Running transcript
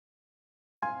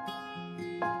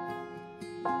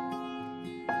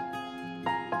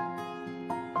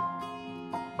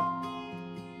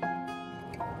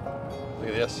Look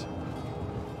at this.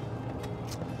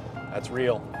 That's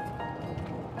real.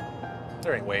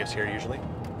 There ain't waves here usually.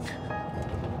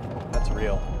 That's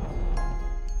real.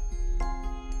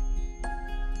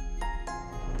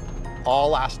 All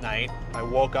last night, I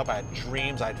woke up, I had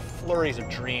dreams, I had flurries of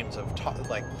dreams of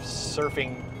like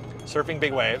surfing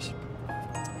big waves.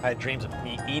 I had dreams of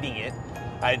me eating it.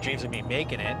 I had dreams of me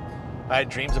making it. I had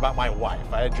dreams about my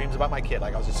wife. I had dreams about my kid.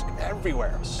 Like I was just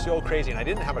everywhere. It was so crazy and I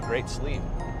didn't have a great sleep.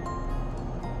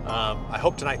 I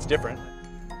hope tonight's different.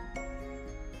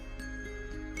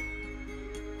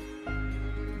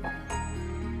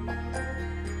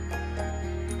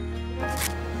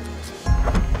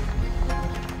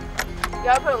 You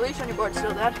gotta put a leash on your board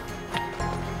still, Dad.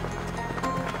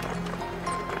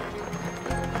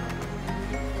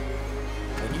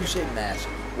 When you say massive,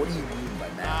 what do you mean by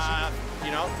massive?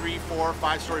 You know, 3, 4,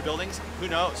 5-story buildings. Who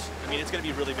knows? I mean, it's going to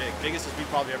be really big. Biggest as we've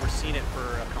probably ever seen it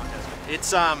for a contest.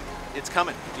 It's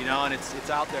coming, you know, and it's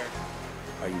out there.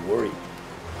 Are you worried?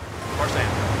 Of course I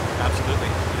am. Absolutely.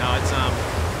 You know,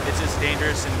 it's as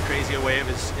dangerous and crazy a wave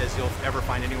as you'll ever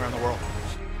find anywhere in the world.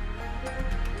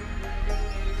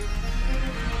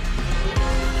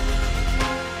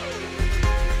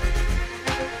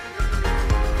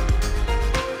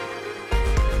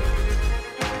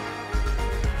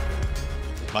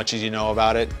 As much as you know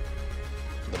about it,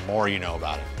 the more you know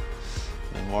about it.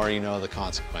 The more you know the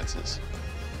consequences.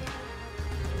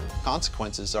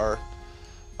 Consequences are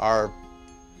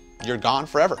you're gone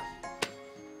forever.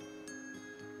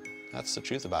 That's the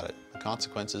truth about it. The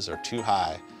consequences are too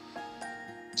high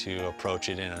to approach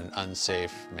it in an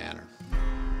unsafe manner.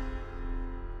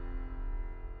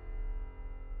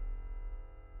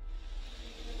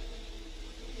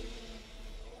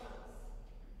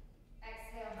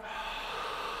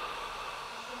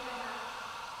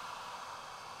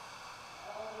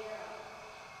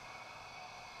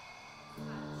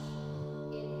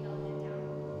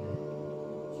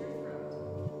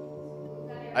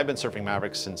 I've been surfing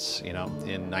Mavericks since, you know,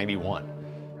 in '91.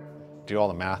 Do all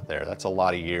the math there, that's a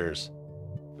lot of years.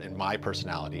 In my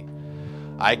personality,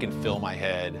 I can fill my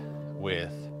head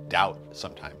with doubt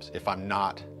sometimes if I'm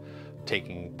not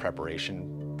taking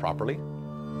preparation properly.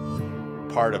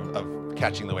 Part of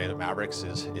catching the wave at Mavericks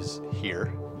is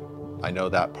here. I know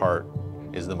that part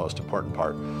is the most important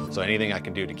part. So anything I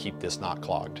can do to keep this not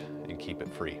clogged and keep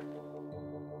it free.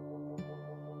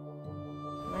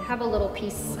 I have a little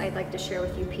piece I'd like to share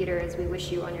with you, Peter, as we wish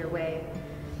you on your way.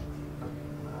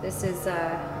 This is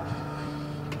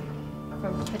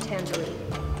from Patanjali.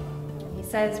 He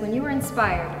says, when you are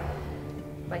inspired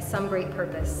by some great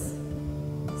purpose,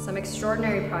 some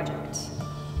extraordinary project,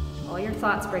 all your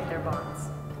thoughts break their bonds.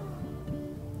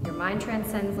 Your mind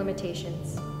transcends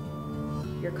limitations.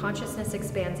 Your consciousness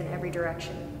expands in every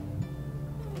direction.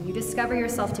 And you discover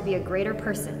yourself to be a greater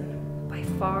person by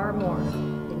far more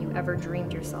than you ever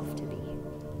dreamed yourself to be.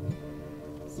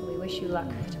 So we wish you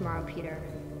luck tomorrow, Peter.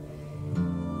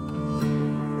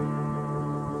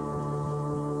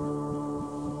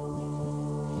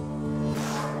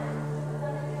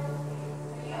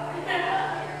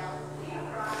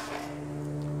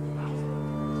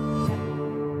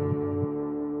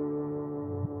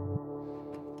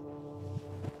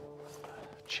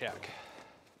 Check.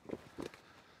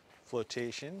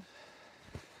 Flotation.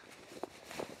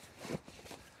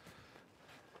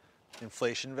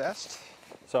 Inflation vest.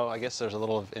 So I guess there's a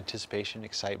little anticipation,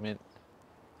 excitement.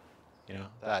 You know,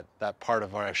 that part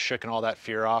of where I've shooken all that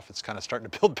fear off, it's kind of starting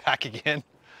to build back again.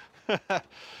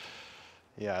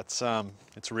 Yeah, it's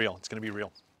real. It's gonna be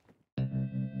real.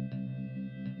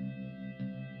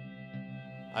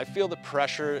 I feel the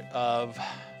pressure of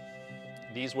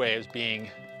these waves being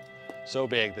so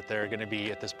big that they're gonna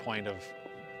be at this point of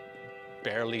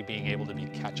barely being able to be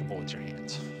catchable with your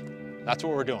hands. That's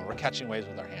what we're doing. We're catching waves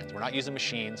with our hands. We're not using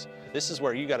machines. This is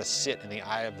where you gotta sit in the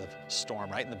eye of the storm,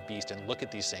 right in the beast, and look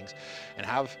at these things and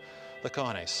have the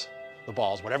cojones, the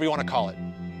balls, whatever you wanna call it,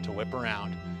 to whip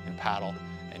around and paddle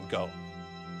and go.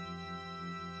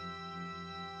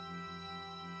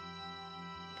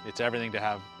 It's everything to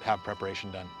have preparation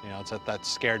done. You know, it's that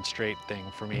scared straight thing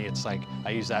for me. It's like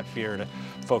I use that fear to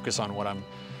focus on what I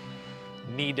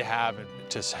need to have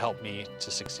to help me to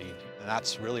succeed. And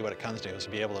that's really what it comes to, is to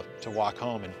be able to walk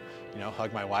home and, you know,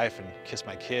 hug my wife and kiss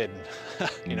my kid and,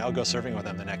 you know, go surfing with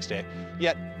them the next day.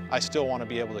 Yet, I still want to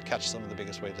be able to catch some of the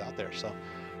biggest waves out there. So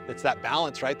it's that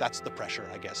balance, right? That's the pressure,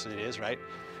 I guess it is, right?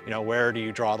 You know, where do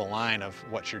you draw the line of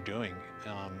what you're doing?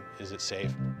 Is it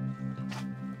safe?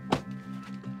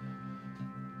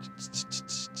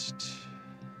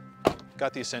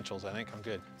 Got the essentials, I think I'm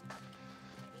good.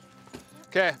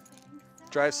 Okay,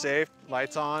 drive safe,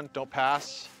 lights on, don't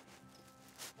pass.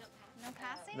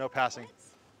 No passing.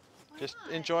 Just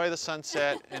enjoy the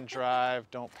sunset and drive.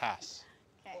 Don't pass.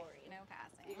 Okay, no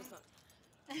passing.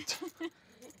 Hey.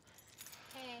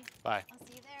 Bye. I'll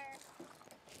see you there.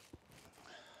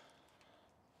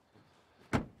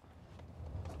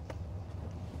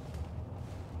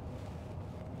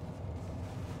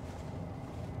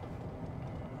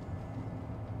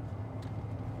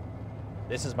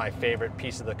 This is my favorite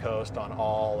piece of the coast on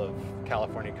all of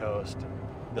California coast.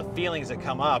 The feelings that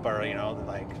come up are, you know,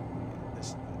 like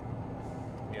this,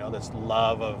 you know, this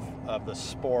love of the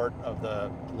sport, of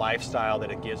the lifestyle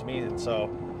that it gives me, and so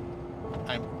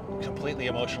I'm completely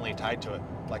emotionally tied to it,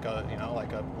 like a, you know,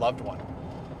 like a loved one.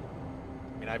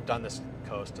 I mean, I've done this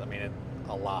coast, I mean,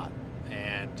 a lot,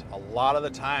 and a lot of the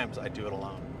times I do it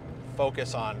alone.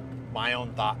 Focus on my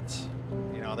own thoughts.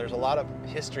 You know, there's a lot of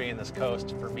history in this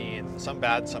coast for me, and some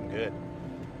bad, some good.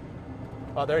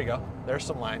 Oh, there you go. There's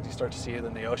some lines. You start to see it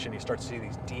in the ocean. You start to see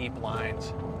these deep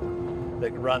lines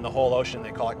that run the whole ocean.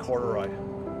 They call it corduroy.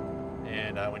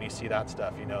 And when you see that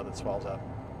stuff, you know that swells up.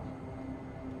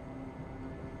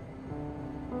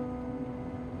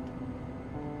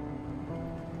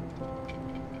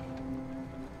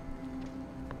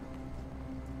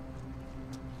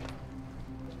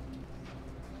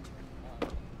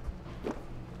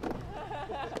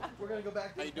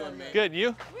 How you doing, man? Good,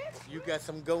 you? You got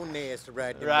some gonads to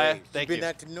ride the Right, waves. thank you. you. Been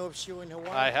out to North Shore in Hawaii?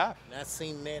 I have. And I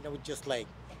seen that, and I was just like,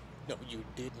 no, you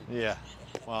didn't. Yeah.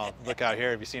 Well, look out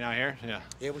here. Have you seen out here? Yeah.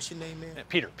 Yeah, what's your name, man? Yeah,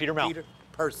 Peter Mel. Peter?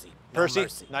 Percy. Percy? No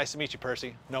mercy. Nice to meet you,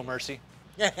 Percy. No mercy.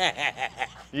 Give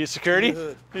You security? me a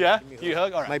hug. Yeah? Give me a You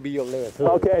hug? All right. Might be your last hug.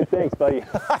 Okay, thanks, buddy. I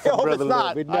hope it's Brother,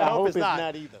 not. little bit. I No, hope it's it's not.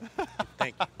 not either.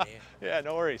 Thank you, man. Yeah,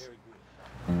 no worries.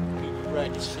 You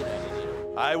ride the shit out of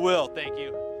it. I will, thank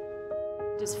you.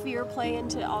 Does fear play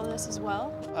into all this as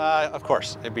well? Of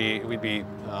course, we'd be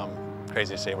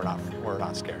crazy to say we're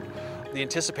not scared. The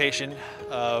anticipation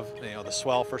of, you know, the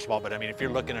swell, first of all, but I mean, if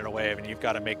you're looking at a wave and you've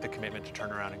got to make the commitment to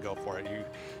turn around and go for it,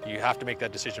 you have to make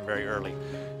that decision very early,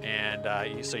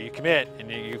 and so you commit, and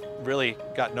you've really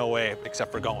got no way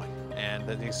except for going, and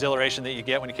the exhilaration that you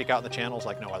get when you kick out in the channel is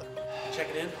like no other. Check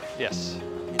it in. Yes.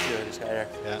 You too, I just got here.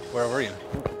 Yeah. Where were you?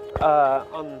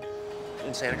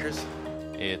 In Santa Cruz.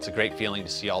 It's a great feeling to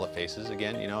see all the faces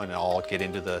again, you know, and all get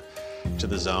into the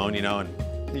zone, you know,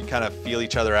 and you kind of feel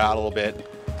each other out a little bit.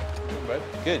 But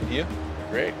good, you?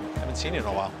 Great. Haven't seen you in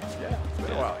a while. Yeah, it's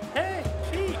been a while. Hey,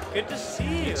 Pete, good to see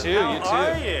you. You too, How you too.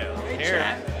 are you? Hey,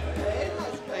 here.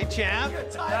 Hey, champ.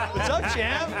 What's up,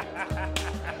 champ?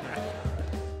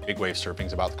 Big wave surfing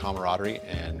is about the camaraderie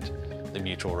and the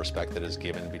mutual respect that is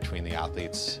given between the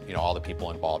athletes, you know, all the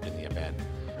people involved in the event.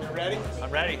 You ready?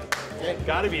 I'm ready.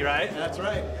 Gotta be, right? That's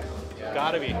right.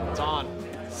 Gotta be. It's on.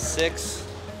 6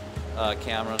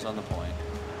 cameras on the point,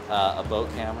 a boat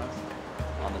camera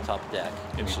on the top deck.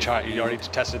 And you already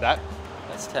tested that?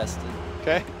 That's tested.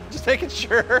 Okay, just making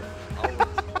sure.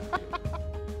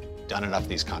 Done enough of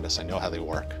these contests, I know how they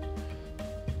work.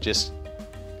 Just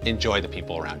enjoy the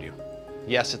people around you.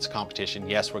 Yes, it's a competition.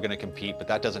 Yes, we're gonna compete, but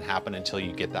that doesn't happen until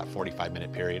you get that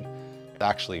 45-minute period. It's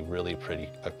actually really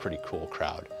a pretty cool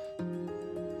crowd.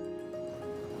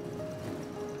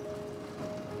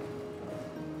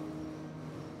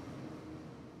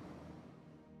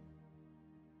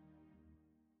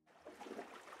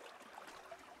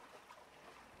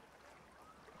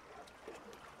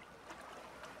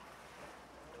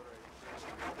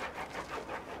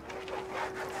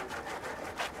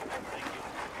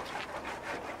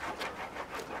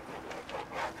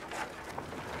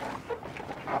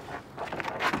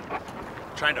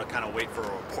 Trying to kind of wait for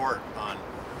a report on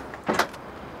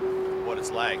what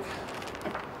it's like.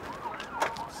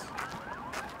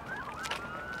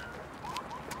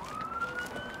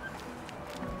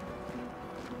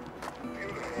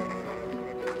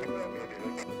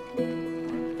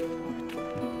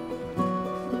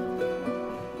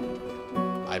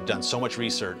 I've done so much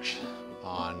research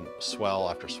on swell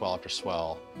after swell after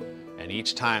swell, and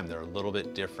each time they're a little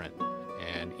bit different.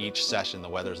 And each session, the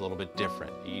weather's a little bit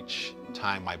different. Each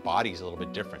time, my body's a little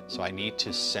bit different. So I need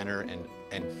to center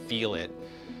and feel it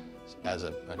as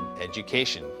an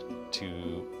education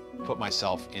to put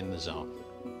myself in the zone.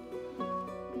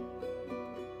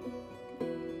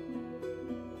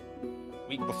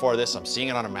 Week before this, I'm seeing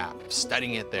it on a map,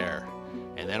 studying it there.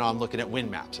 And then I'm looking at wind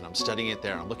maps, and I'm studying it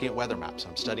there. I'm looking at weather maps,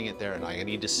 and I'm studying it there. And I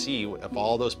need to see if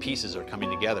all those pieces are coming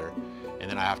together. And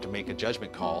then I have to make a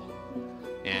judgment call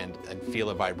and feel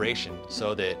a vibration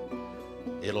so that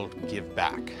it'll give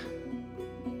back.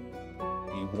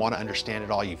 You want to understand it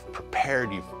all. You've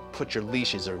prepared, you've put your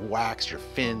leashes or waxed, your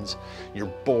fins, your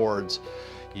boards,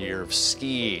 your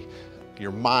ski,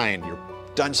 your mind, your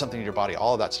done something to your body,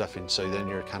 all of that stuff. And so then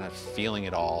you're kind of feeling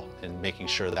it all and making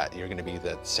sure that you're going to be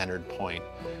the centered point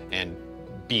and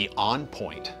be on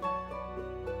point.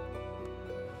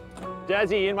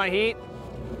 Desi, in my heat?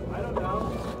 I don't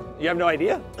know. You have no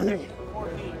idea? 14.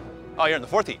 Oh, you're in the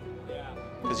 4th heat? Yeah.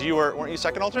 Because weren't you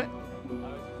second alternate?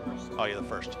 I was the first. Oh, you're the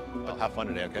first. Well, have fun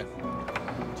today, okay?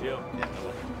 2. Yeah.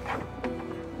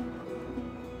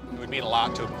 It would mean a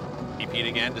lot to repeat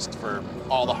again, just for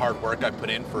all the hard work I put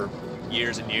in for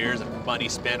years and years, and money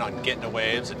spent on getting to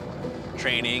waves and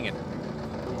training, and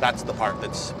that's the part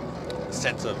that's a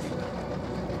sense of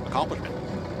accomplishment.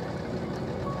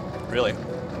 Really.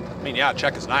 I mean, yeah,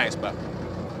 check is nice, but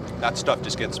that stuff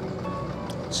just gets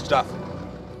stuff.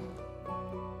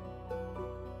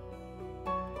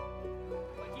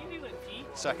 What do you do in Pete?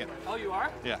 Second. Oh, you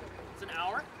are? Yeah. It's an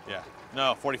hour? Yeah.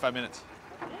 No, 45 minutes.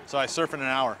 So I surf in an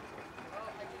hour.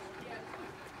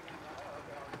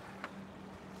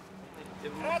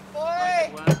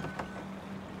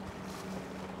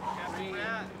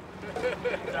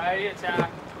 Anxiety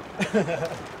attack.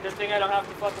 Good thing I don't have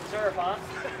to fucking surf, huh?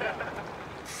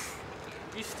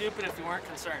 Be stupid if you weren't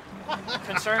concerned.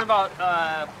 Concerned about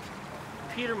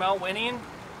Peter Mel winning,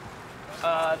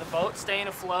 the boat staying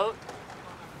afloat,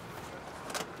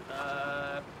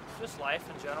 just life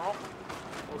in general.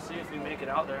 We'll see if we make it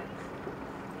out there.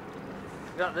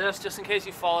 Got this, just in case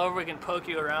you fall over, we can poke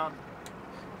you around.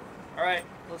 All right,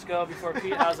 let's go before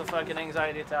Pete has a fucking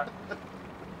anxiety attack.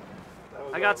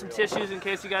 I got some tissues in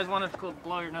case you guys want to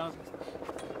blow your nose.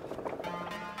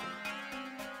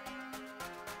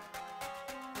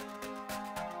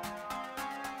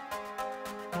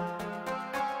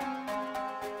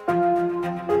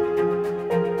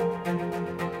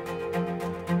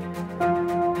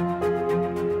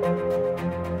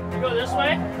 You go this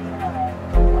way?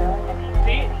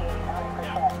 Pete?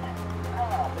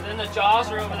 Yeah. And then the jaws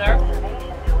are over there.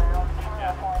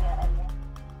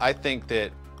 I think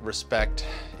that respect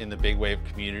in the big wave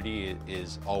community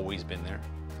is always been there.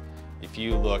 If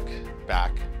you look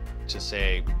back to,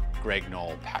 say, Greg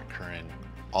Knoll, Pat Curran,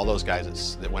 all those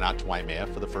guys that went out to Waimea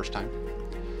for the first time,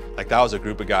 like that was a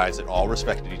group of guys that all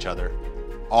respected each other,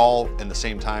 all in the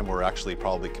same time were actually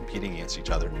probably competing against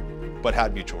each other, but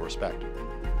had mutual respect.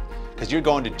 Because you're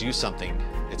going to do something,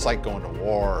 it's like going to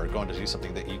war or going to do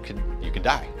something that you could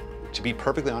die. To be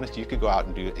perfectly honest, you could go out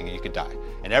and do it and you could die.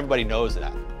 And everybody knows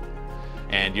that.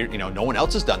 And no one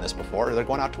else has done this before. They're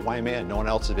going out to Waimea, no one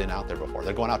else has been out there before.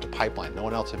 They're going out to Pipeline, no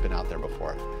one else has been out there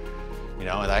before.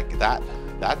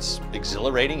 That's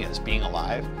exhilarating as being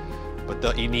alive,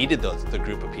 but you needed the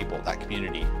group of people, that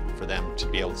community, for them to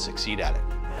be able to succeed at it.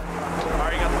 All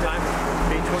right, you got the time?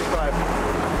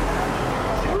 8:25.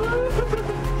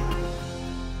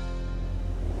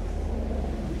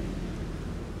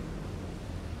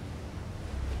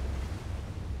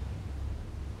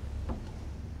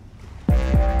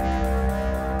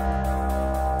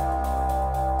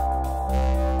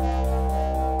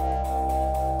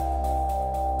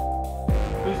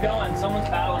 Who's going? Someone's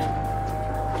paddling.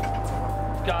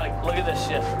 God, look at this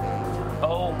shit.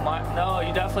 Oh my, no,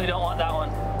 you definitely don't want that one.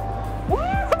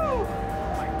 Woohoo!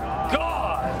 Oh my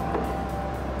God!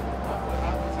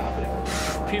 What's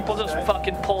happening? People just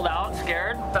fucking pulled out,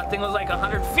 scared. That thing was like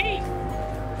 100 feet.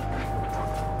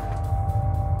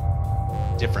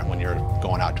 Different when you're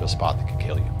going out to a spot that could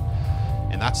kill you.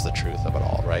 And that's the truth of it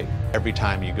all, right? Every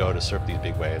time you go to surf these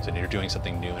big waves and you're doing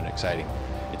something new and exciting,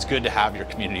 it's good to have your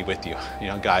community with you.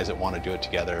 Guys that want to do it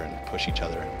together and push each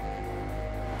other.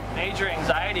 Major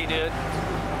anxiety, dude.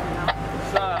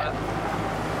 It's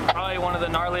probably one of the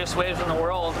gnarliest waves in the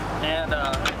world, and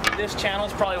this channel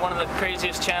is probably one of the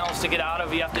craziest channels to get out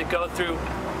of. You have to go through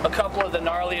a couple of the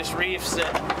gnarliest reefs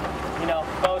that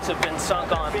boats have been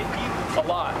sunk on a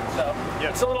lot. So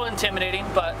it's a little intimidating,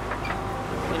 but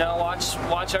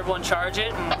watch everyone charge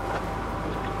it, and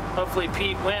hopefully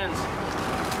Pete wins.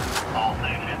 All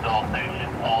stations, all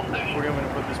stations, all stations. We're going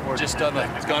to put this board. Just done the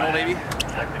gunnel, maybe?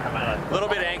 A little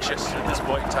bit anxious at this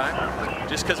point in time,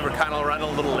 just because we're kind of running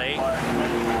a little late.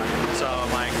 So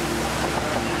I'm like,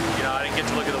 I didn't get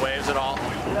to look at the waves at all.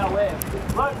 That wave.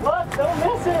 Look, don't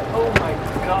miss it. Oh my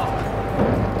God.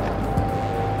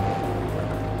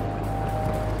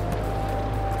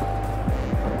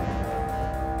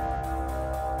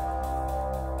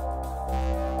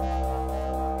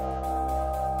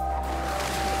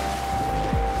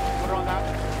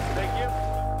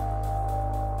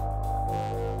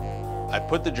 I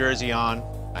put the jersey on,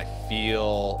 I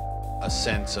feel a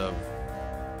sense of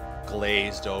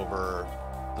glazed over,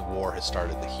 the war has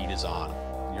started, the heat is on,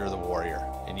 you're the warrior,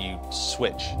 and you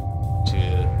switch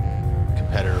to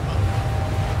competitor mode.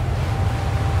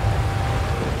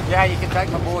 Yeah, you can take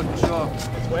my board for sure.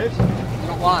 Waves?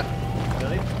 Not one.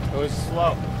 Really? It was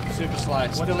slow. Super slow. It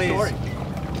What's still the story?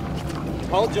 is.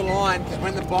 Hold your line, because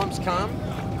when the bombs come,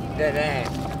 they're there.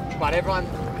 But everyone,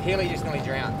 Healy just nearly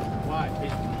drowned. Why? He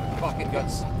fucking got,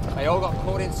 they all got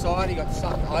caught inside, he got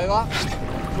sucked over.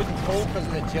 Couldn't pull because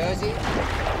of the jersey.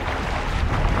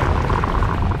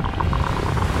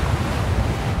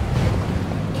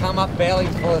 Come up barely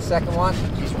before the second one,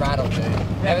 he's rattled, dude.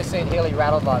 Never seen Healy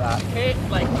rattled like that. He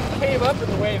came up in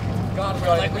the wave. God,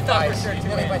 Like we thought for sure he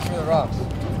nearly went through the rocks.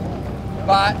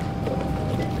 But,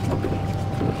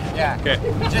 yeah.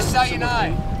 Okay. Just so you know,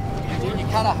 you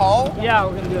cut a hole. Yeah,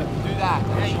 we're gonna do it. Do that,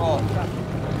 for sure.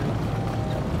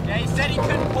 Yeah, he said he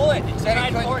couldn't pull it. He Said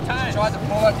he tried couldn't- 4 times. Tried to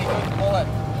pull it, he couldn't pull it.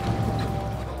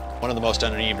 One of the most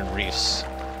uneven reefs,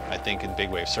 I think, in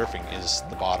big wave surfing is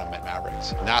the bottom at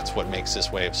Mavericks. And that's what makes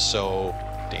this wave so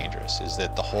dangerous, is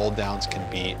that the hold downs can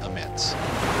be immense.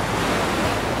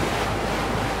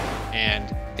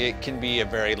 And it can be a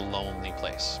very lonely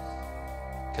place,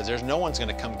 because there's no one's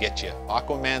gonna come get you.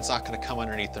 Aquaman's not gonna come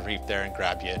underneath the reef there and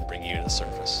grab you and bring you to the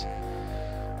surface.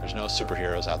 There's no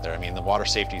superheroes out there. I mean, the water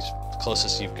safety's the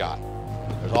closest you've got.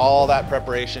 There's all that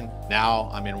preparation. Now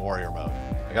I'm in warrior mode.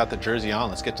 I got the jersey on,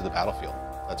 let's get to the battlefield.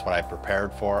 That's what I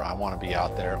prepared for. I want to be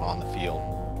out there on the field.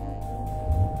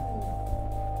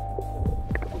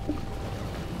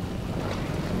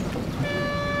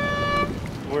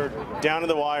 We're down to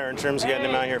the wire in terms of getting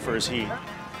him out here for his heat.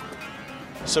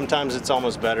 Sometimes it's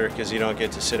almost better because you don't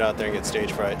get to sit out there and get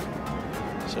stage fright.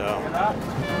 So.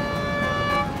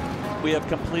 We have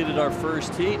completed our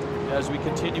first heat as we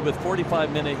continue with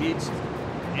 45-minute heats.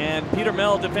 And Peter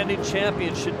Mel, defending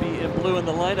champion, should be in blue in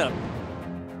the lineup.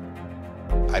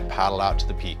 I paddle out to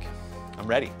the peak. I'm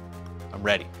ready. I'm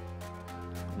ready.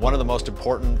 One of the most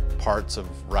important parts of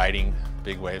riding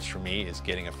big waves for me is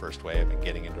getting a first wave and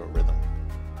getting into a rhythm.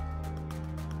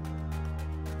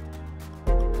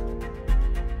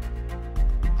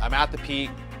 I'm at the peak,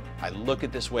 I look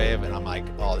at this wave and I'm like,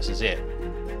 oh, this is it.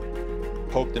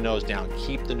 Poke the nose down,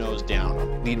 keep the nose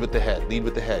down. Lead with the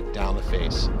head, down the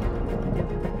face.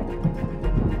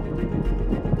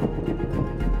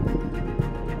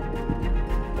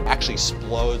 Actually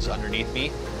explodes underneath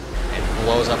me and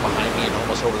blows up behind me and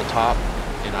almost over the top.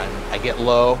 And I get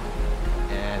low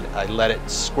and I let it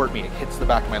squirt me. It hits the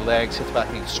back of my legs, hits the back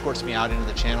of me, squirts me out into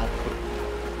the channel.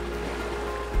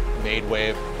 Made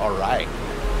wave, all right.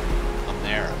 I'm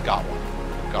there, I've got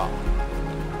one, I've got one.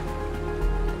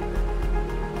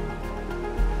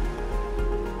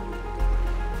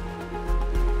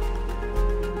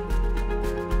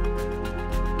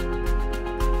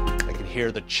 Hear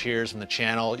the cheers from the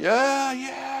channel. Yeah,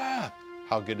 yeah.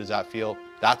 How good does that feel?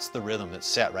 That's the rhythm that's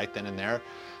set right then and there.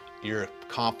 Your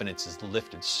confidence is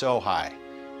lifted so high.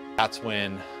 That's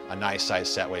when a nice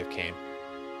size set wave came.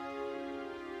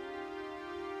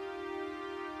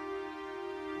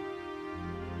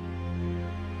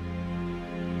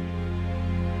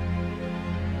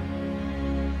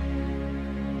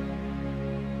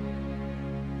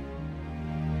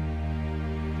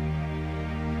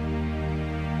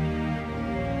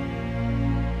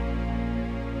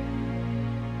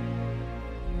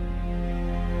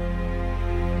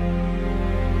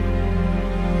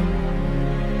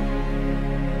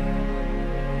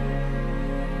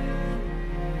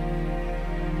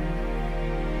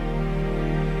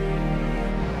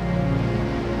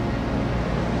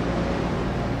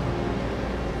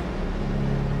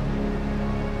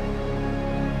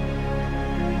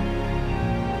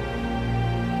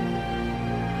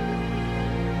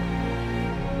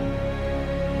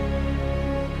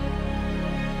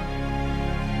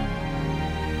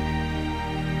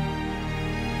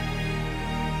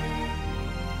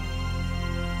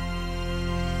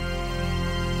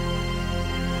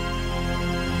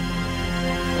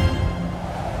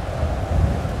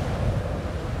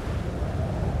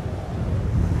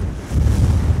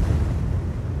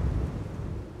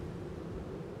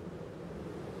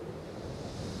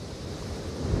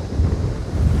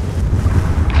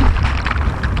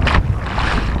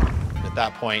 At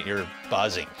that point, you're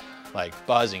buzzing,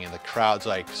 and the crowd's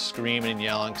like screaming and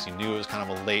yelling because you knew it was kind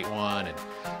of a late one, and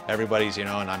everybody's, you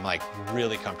know, and I'm like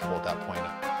really comfortable at that point.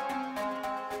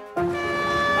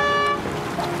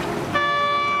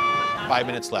 5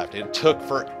 minutes left. It took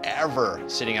forever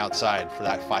sitting outside for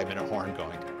that 5-minute horn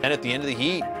going. And at the end of the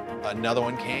heat, another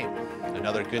one came,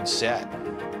 another good set.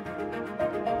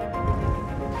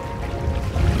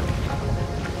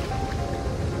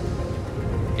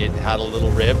 It had a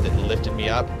little rib that lifted me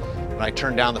up. When I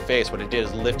turned down the face, what it did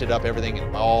is lifted up everything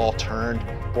and all turned,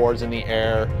 boards in the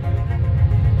air,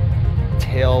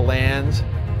 tail lands,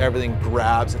 everything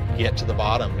grabs and get to the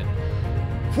bottom. And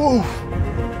whew.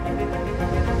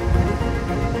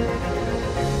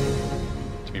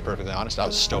 To be perfectly honest, I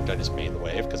was stoked I just made the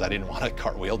wave because I didn't want to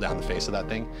cartwheel down the face of that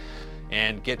thing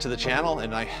and get to the channel,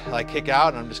 and I kick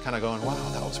out and I'm just kind of going, wow,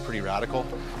 that was pretty radical.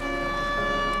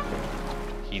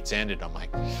 Heat's ended, I'm like,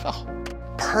 oh,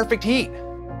 perfect heat.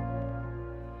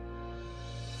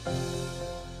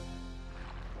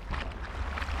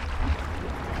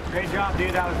 Great job,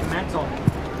 dude. That was mental.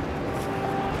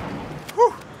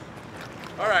 Whew.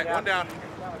 All right, one down.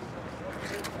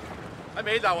 I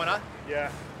made that one, huh? Yeah.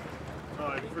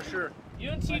 Oh, for sure.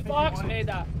 You and T. Fox made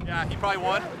that. Yeah, he probably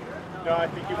won. No, I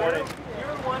think you won it.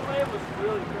 Your one wave was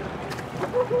really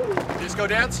good. Did you just go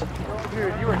dance?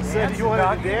 Dude, you were sick. You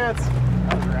wanted to dance.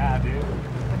 That was rad, dude.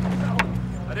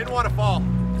 I didn't want to fall,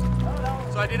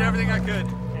 so I did everything I could.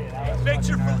 Makes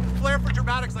your flair for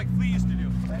dramatics like Flea used to do.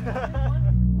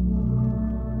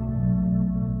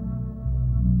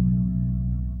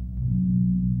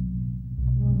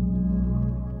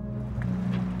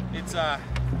 It's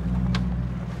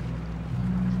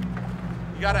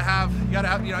you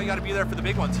gotta be there for the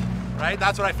big ones, right?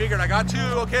 That's what I figured. I got two,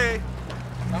 okay.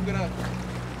 I'm gonna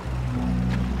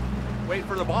wait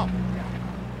for the bomb.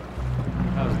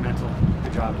 That was mental.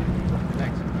 Good job, dude.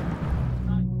 Thanks.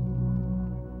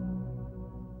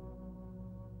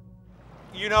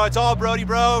 You know, it's all Brody,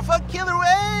 bro. Fuck killer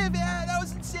wave, yeah, that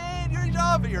was insane. Good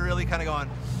job. But you're really kind of going,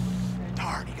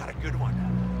 darn, you got a good one.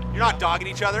 You're not dogging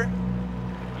each other.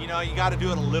 You know, you got to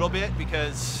do it a little bit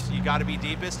because you got to be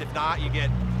deepest. If not, you get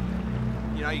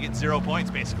 0 points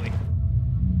basically.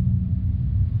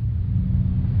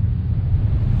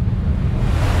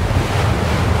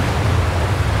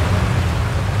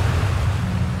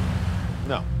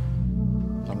 No,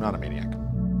 I'm not a maniac.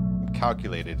 I'm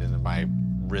calculated in my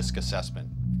risk assessment.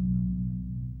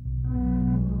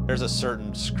 There's a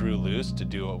certain screw loose to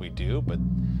do what we do, but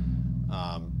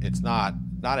it's not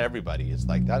everybody is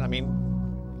like that. I mean,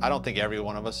 I don't think every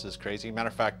one of us is crazy. Matter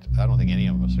of fact, I don't think any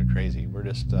of us are crazy. We're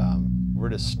just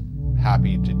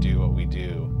happy to do what we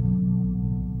do.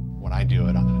 When I do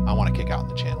it, I want to kick out in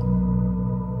the channel.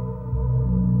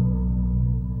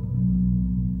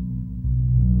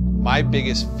 My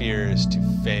biggest fear is to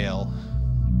fail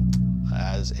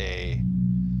as a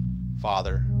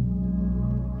father,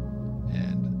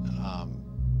 and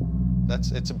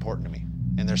it's important to me.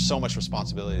 And there's so much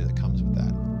responsibility that comes with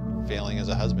that. Failing as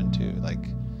a husband too, like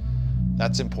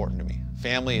that's important to me.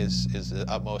 Family is the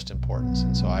utmost importance,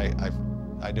 and so I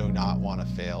do not want to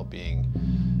fail being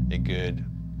a good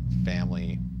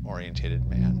family-oriented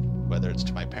man, whether it's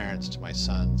to my parents, to my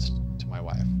sons, to my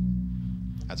wife.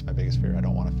 That's my biggest fear. I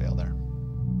don't want to fail there.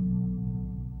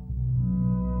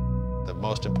 The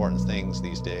most important things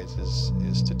these days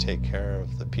is to take care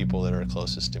of the people that are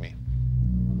closest to me.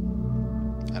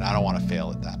 And I don't want to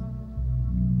fail at that.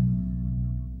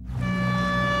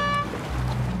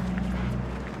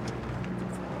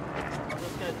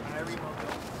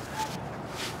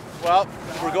 Well,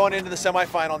 we're going into the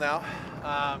semifinal now.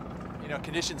 You know,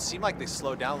 conditions seem like they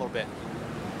slowed down a little bit.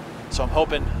 So I'm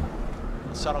hoping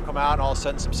the sun will come out and all of a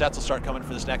sudden some sets will start coming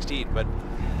for this next heat. But,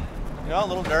 you know, a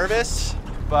little nervous,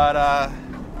 but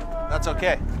that's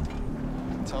okay.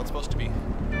 That's how it's supposed to be.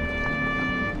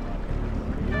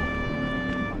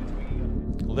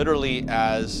 Literally,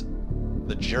 as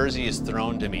the jersey is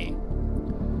thrown to me,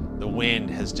 the wind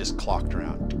has just clocked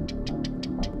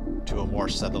around to a more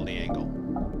southerly angle.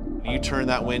 When you turn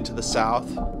that wind to the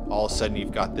south, all of a sudden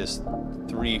you've got this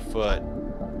 3-foot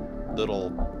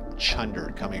little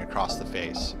chunder coming across the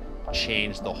face.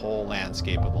 Change the whole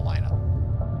landscape of the lineup.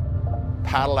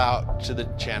 Paddle out to the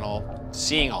channel,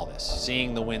 seeing all this,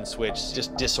 seeing the wind switch,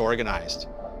 just disorganized.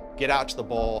 Get out to the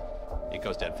bowl, it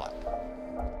goes dead flat.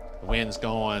 The wind's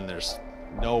going, there's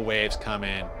no waves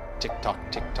coming, tick-tock,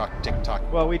 tick-tock, tick-tock.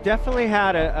 Well, we definitely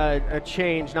had a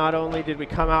change. Not only did we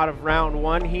come out of round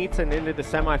 1 heats and into the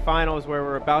semifinals where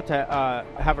we're about to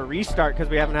have a restart because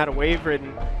we haven't had a wave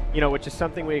ridden, you know, which is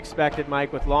something we expected,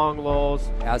 Mike, with long lulls.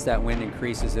 As that wind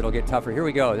increases, it'll get tougher. Here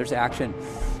we go. There's action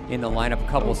in the lineup, a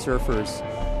couple surfers.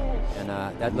 And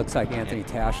that looks like Anthony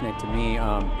Tashnik to me.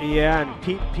 Yeah,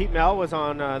 and Pete Mel was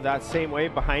on that same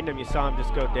wave behind him. You saw him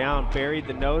just go down, buried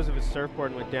the nose of his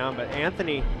surfboard and went down. But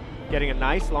Anthony getting a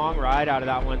nice long ride out of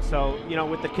that one. So, you know,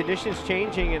 with the conditions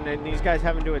changing and these guys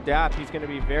having to adapt, he's going to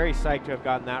be very psyched to have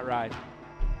gotten that ride.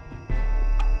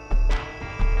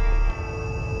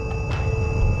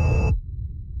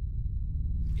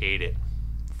 Ate it.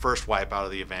 First wipe out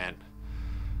of the event.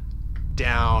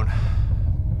 Down.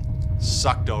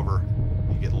 Sucked over.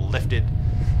 You get lifted.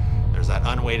 There's that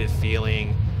unweighted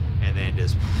feeling, and then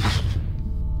just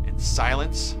and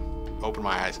Silence, open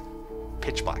my eyes,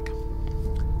 pitch black.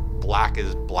 Black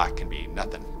as black can be,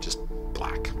 nothing, just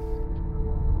black.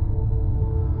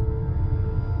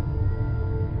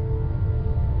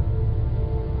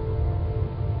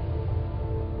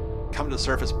 Come to the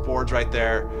surface, board's right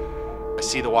there. I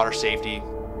see the water safety,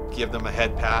 give them a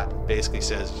head pat, basically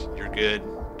says, you're good,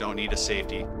 don't need a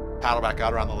safety. Paddle back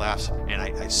out around the lefts, and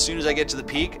as soon as I get to the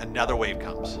peak, another wave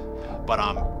comes. But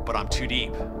I'm too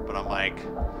deep, but I'm like,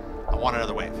 I want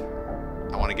another wave.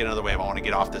 I want to get another wave, I want to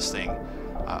get off this thing,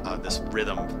 this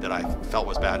rhythm that I felt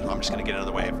was bad. I'm just gonna get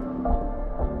another wave.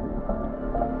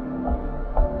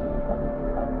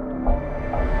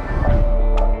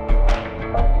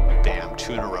 Bam,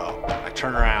 2 in a row. I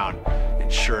turn around,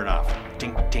 and sure enough,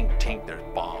 tink, tink, tink, there's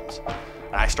bombs.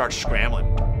 And I start scrambling.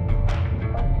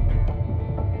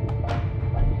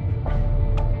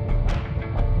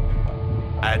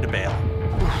 I had to bail.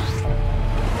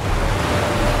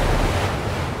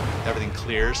 Everything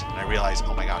clears, and I realize,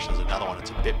 oh my gosh, there's another one. It's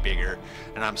a bit bigger,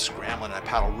 and I'm scrambling. And I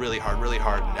paddle really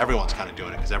hard, and everyone's kind of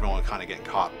doing it because everyone's kind of getting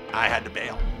caught. I had to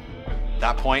bail. At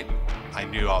that point, I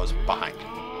knew I was behind.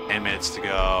 10 minutes to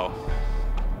go.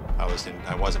 I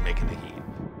wasn't making the heat.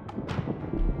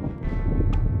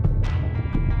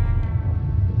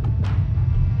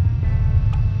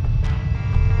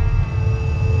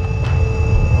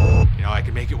 You know, I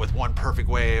could make it with one perfect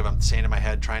wave. I'm saying in my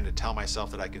head, trying to tell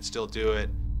myself that I could still do it.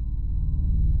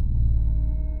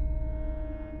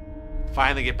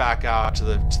 Finally get back out to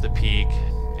the peak,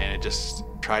 and it just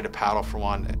tried to paddle for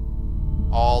one.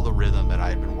 All the rhythm that I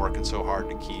had been working so hard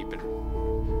to keep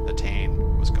and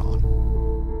attain was gone.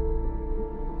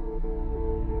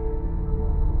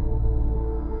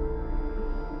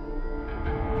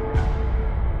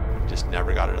 Just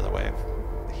never got another wave.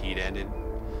 The heat ended,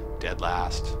 dead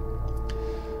last.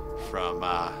 From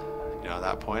you know, at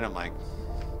that point, I'm like,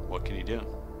 what can you do?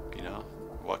 You know,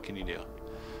 what can you do?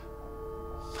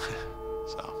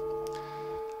 So,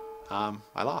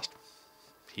 I lost.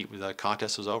 The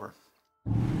contest was over.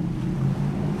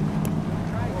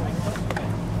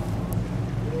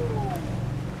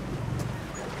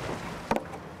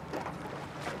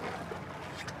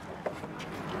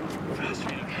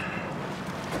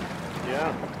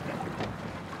 Yeah.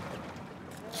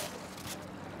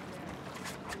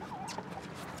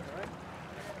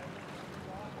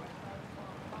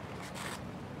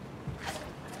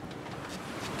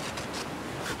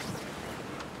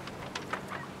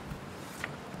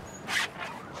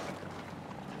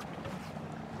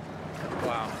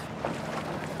 Wow.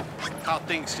 How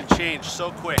things can change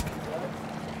so quick.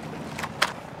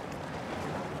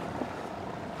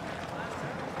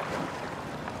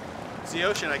 It's the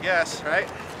ocean, I guess, right?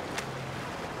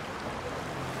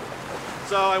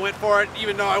 So I went for it,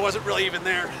 even though I wasn't really even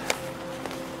there.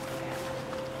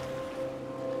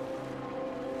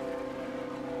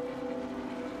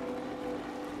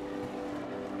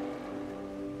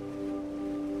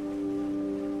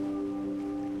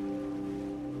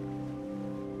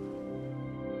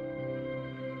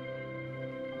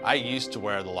 I used to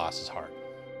wear the losses hard.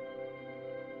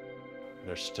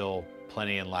 There's still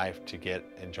plenty in life to get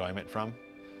enjoyment from.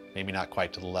 Maybe not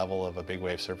quite to the level of a big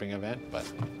wave surfing event, but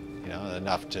you know,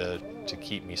 enough to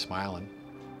keep me smiling.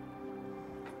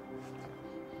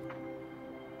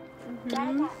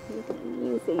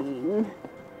 Amazing.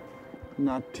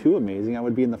 Not too amazing. I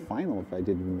would be in the final if I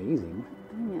did amazing.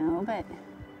 I know, but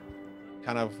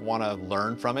Kind of want to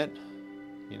learn from it.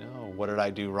 You know, what did I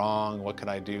do wrong? What could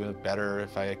I do better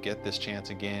if I get this chance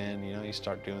again? You know, you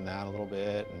start doing that a little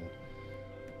bit.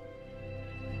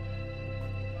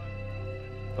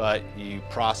 But you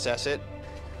process it,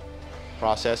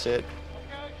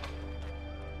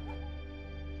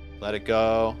 let it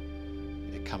go,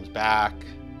 it comes back.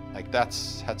 Like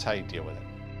that's how you deal with it.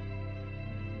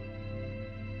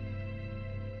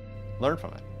 Learn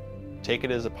from it. Take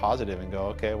it as a positive and go,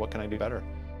 okay, what can I do better?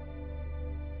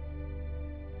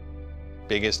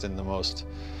 Biggest and the most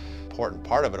important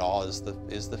part of it all is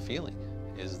the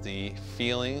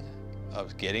feeling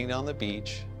of getting on the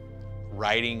beach,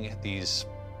 riding these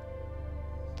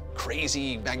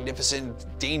crazy, magnificent,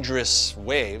 dangerous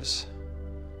waves,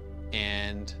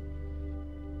 and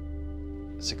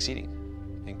succeeding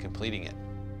and completing it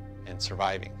and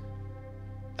surviving.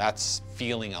 That's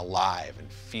feeling alive and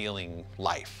feeling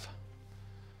life.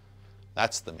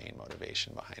 That's the main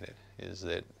motivation behind it, is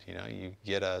that, you know, you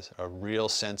get a real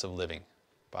sense of living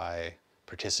by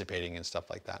participating in stuff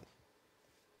like that.